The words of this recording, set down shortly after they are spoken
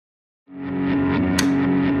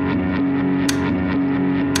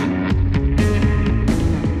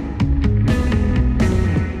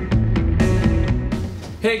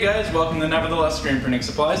Hey guys, welcome to Nevertheless Screen Printing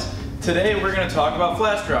Supplies. Today we're going to talk about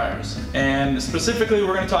flash dryers, and specifically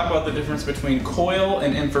we're going to talk about the difference between coil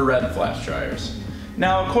and infrared flash dryers.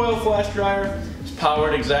 Now, a coil flash dryer is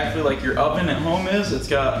powered exactly like your oven at home is. It's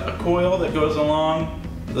got a coil that goes along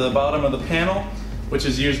the bottom of the panel, which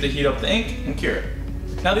is used to heat up the ink and cure it.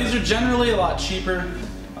 Now, these are generally a lot cheaper,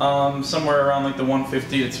 somewhere around like the $150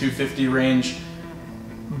 to $250 range.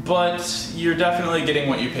 But you're definitely getting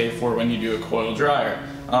what you pay for when you do a coil dryer.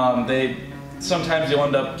 Sometimes you'll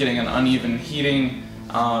end up getting an uneven heating.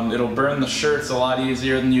 It'll burn the shirts a lot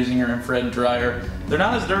easier than using your infrared dryer. They're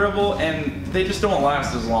not as durable and they just don't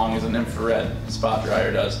last as long as an infrared spot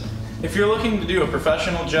dryer does. If you're looking to do a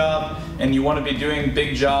professional job and you want to be doing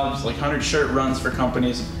big jobs like 100 shirt runs for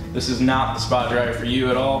companies, this is not the spot dryer for you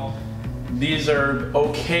at all. These are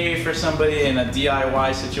okay for somebody in a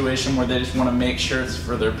DIY situation where they just want to make shirts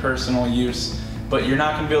for their personal use, but you're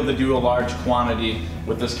not going to be able to do a large quantity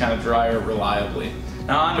with this kind of dryer reliably.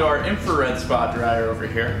 Now onto our infrared spot dryer over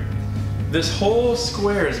here. This whole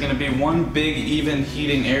square is going to be one big even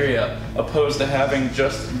heating area, opposed to having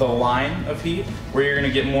just the line of heat, where you're going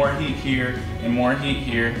to get more heat here, and more heat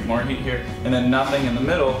here, more heat here, and then nothing in the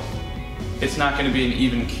middle. It's not going to be an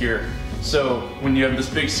even cure. So when you have this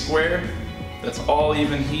big square that's all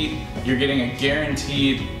even heat, you're getting a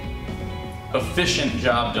guaranteed efficient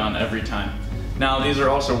job done every time. Now these are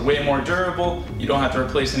also way more durable, you don't have to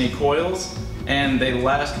replace any coils, and they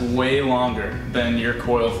last way longer than your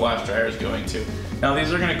coil flash dryer is going to. Now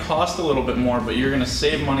these are going to cost a little bit more, but you're going to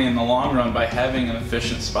save money in the long run by having an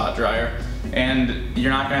efficient spot dryer, and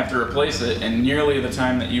you're not going to have to replace it in nearly the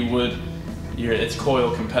time that you would its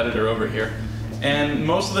coil competitor over here. And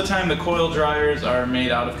most of the time the coil dryers are made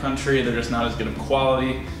out of country, they're just not as good of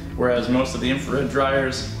quality, whereas most of the infrared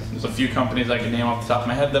dryers, there's a few companies I can name off the top of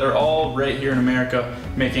my head that are all right here in America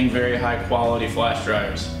making very high quality flash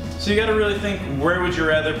dryers. So you gotta really think, where would you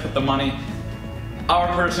rather put the money? Our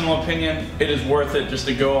personal opinion, it is worth it just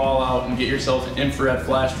to go all out and get yourself an infrared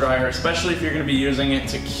flash dryer, especially if you're gonna be using it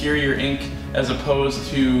to cure your ink as opposed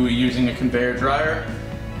to using a conveyor dryer.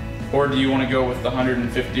 Or do you want to go with the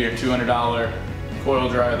 $150 or $200 coil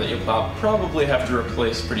dryer that you'll probably have to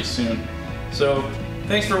replace pretty soon? So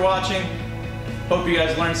thanks for watching. Hope you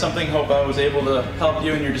guys learned something. Hope I was able to help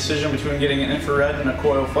you in your decision between getting an infrared and a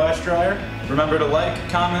coil flash dryer. Remember to like,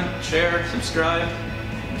 comment, share, subscribe,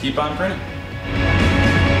 and keep on printing.